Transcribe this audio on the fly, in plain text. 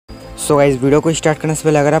So guys, video को स्टार्ट करने से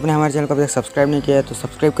पहले अगर आपने हमारे चैनल को अभी तक सब्सक्राइब नहीं किया है तो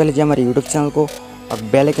सब्सक्राइब कर लीजिए हमारे यूट्यूब चैनल को और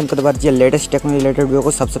बेल आइकन को दबा दीजिए लेटेस्ट टेक्नोलॉजी रिलेटेड वीडियो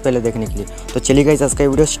को सबसे पहले देखने के लिए। तो चलिए गाइस, आज का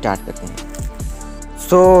वीडियो स्टार्ट करते हैं।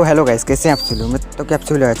 सो हेलो गाइस, कैसे हैं आप सभी लोग? मैं तो कि आप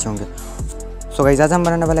सभी लोग अच्छे होंगे। सो गाइस, आज हम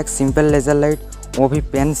बनाने वाला एक सिंपल लेज़र लाइट, वो भी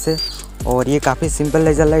पेन से। और ये काफ़ी सिंपल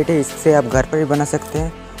लेज़र लाइट है, इससे आप घर पर ही बना सकते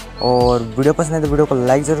हैं। और वीडियो पसंद है तो वीडियो को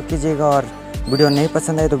लाइक ज़रूर कीजिएगा, और वीडियो नहीं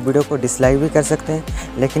पसंद है तो वीडियो को डिसलाइक भी कर सकते हैं,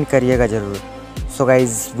 लेकिन करिएगा ज़रूर। सो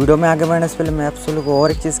गाइज़, वीडियो में आगे बढ़ने से पहले मैं आप सब लोगों को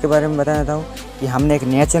और एक चीज़ के बारे में बताना चाहता हूँ कि हमने एक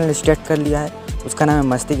नया चैनल स्टार्ट कर लिया है, उसका नाम है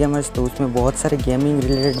मस्ती गेमर्स। तो उसमें बहुत सारे गेमिंग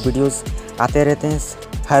रिलेटेड वीडियोस आते रहते हैं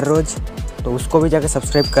हर रोज़, तो उसको भी जाकर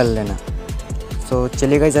सब्सक्राइब कर लेना। सो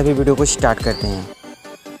चलिए गाइज़, अभी वीडियो को स्टार्ट करते हैं।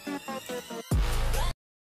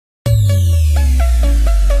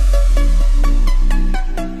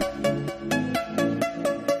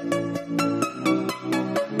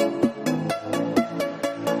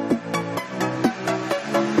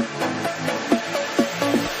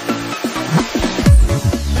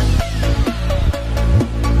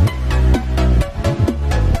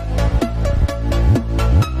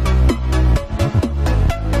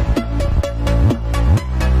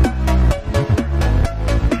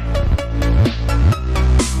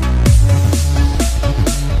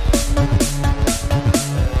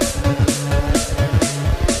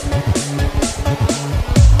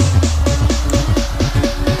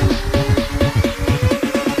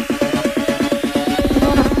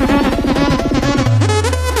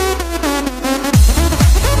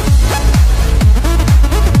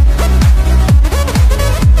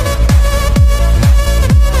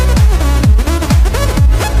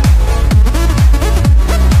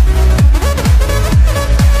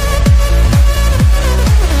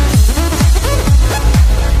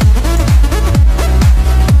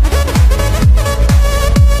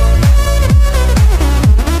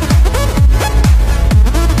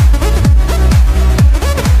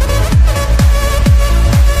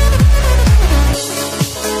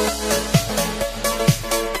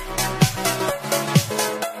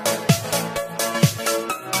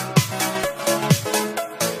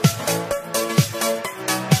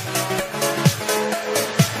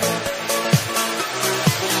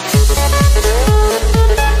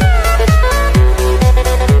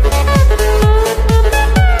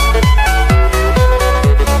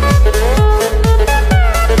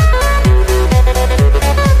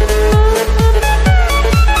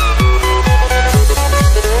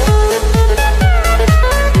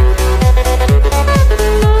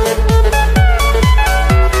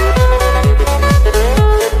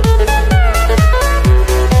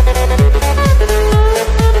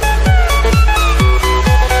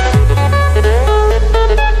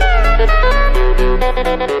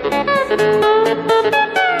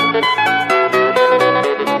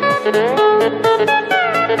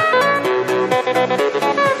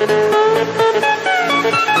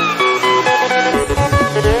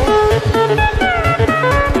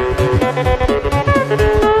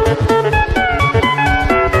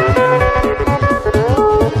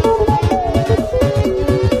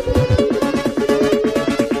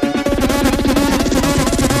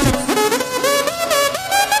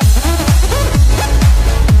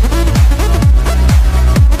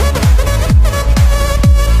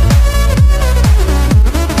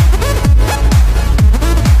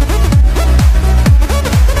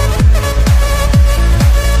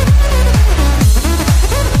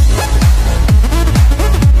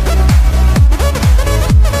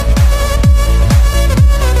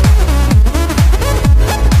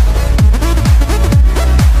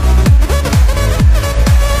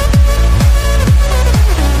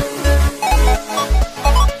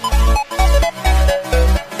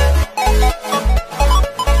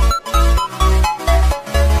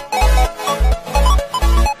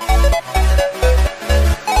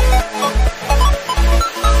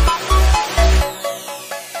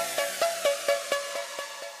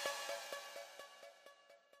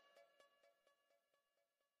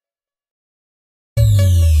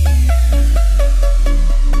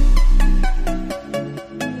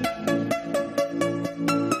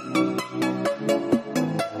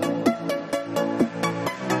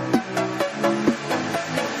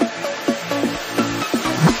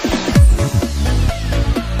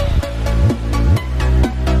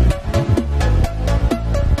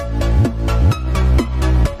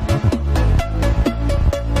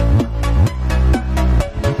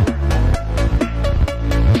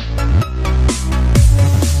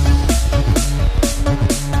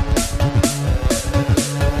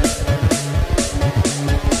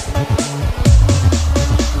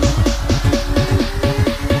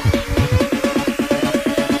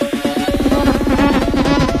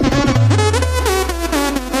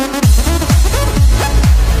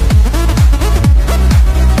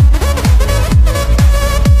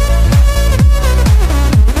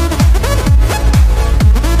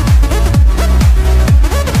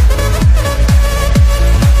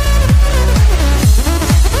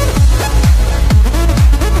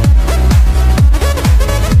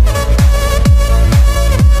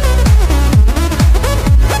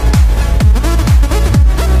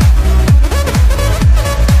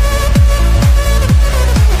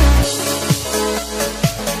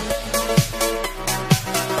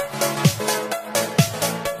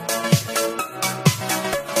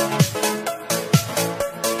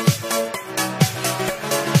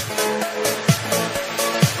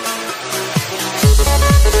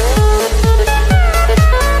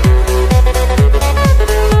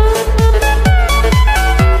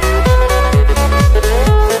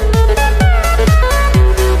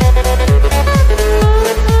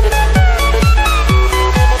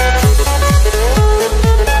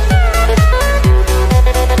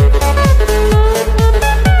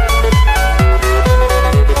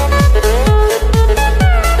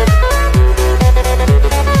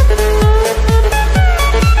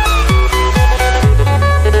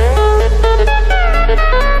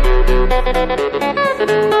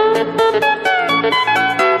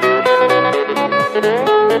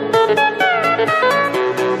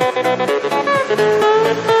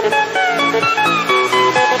 हैं।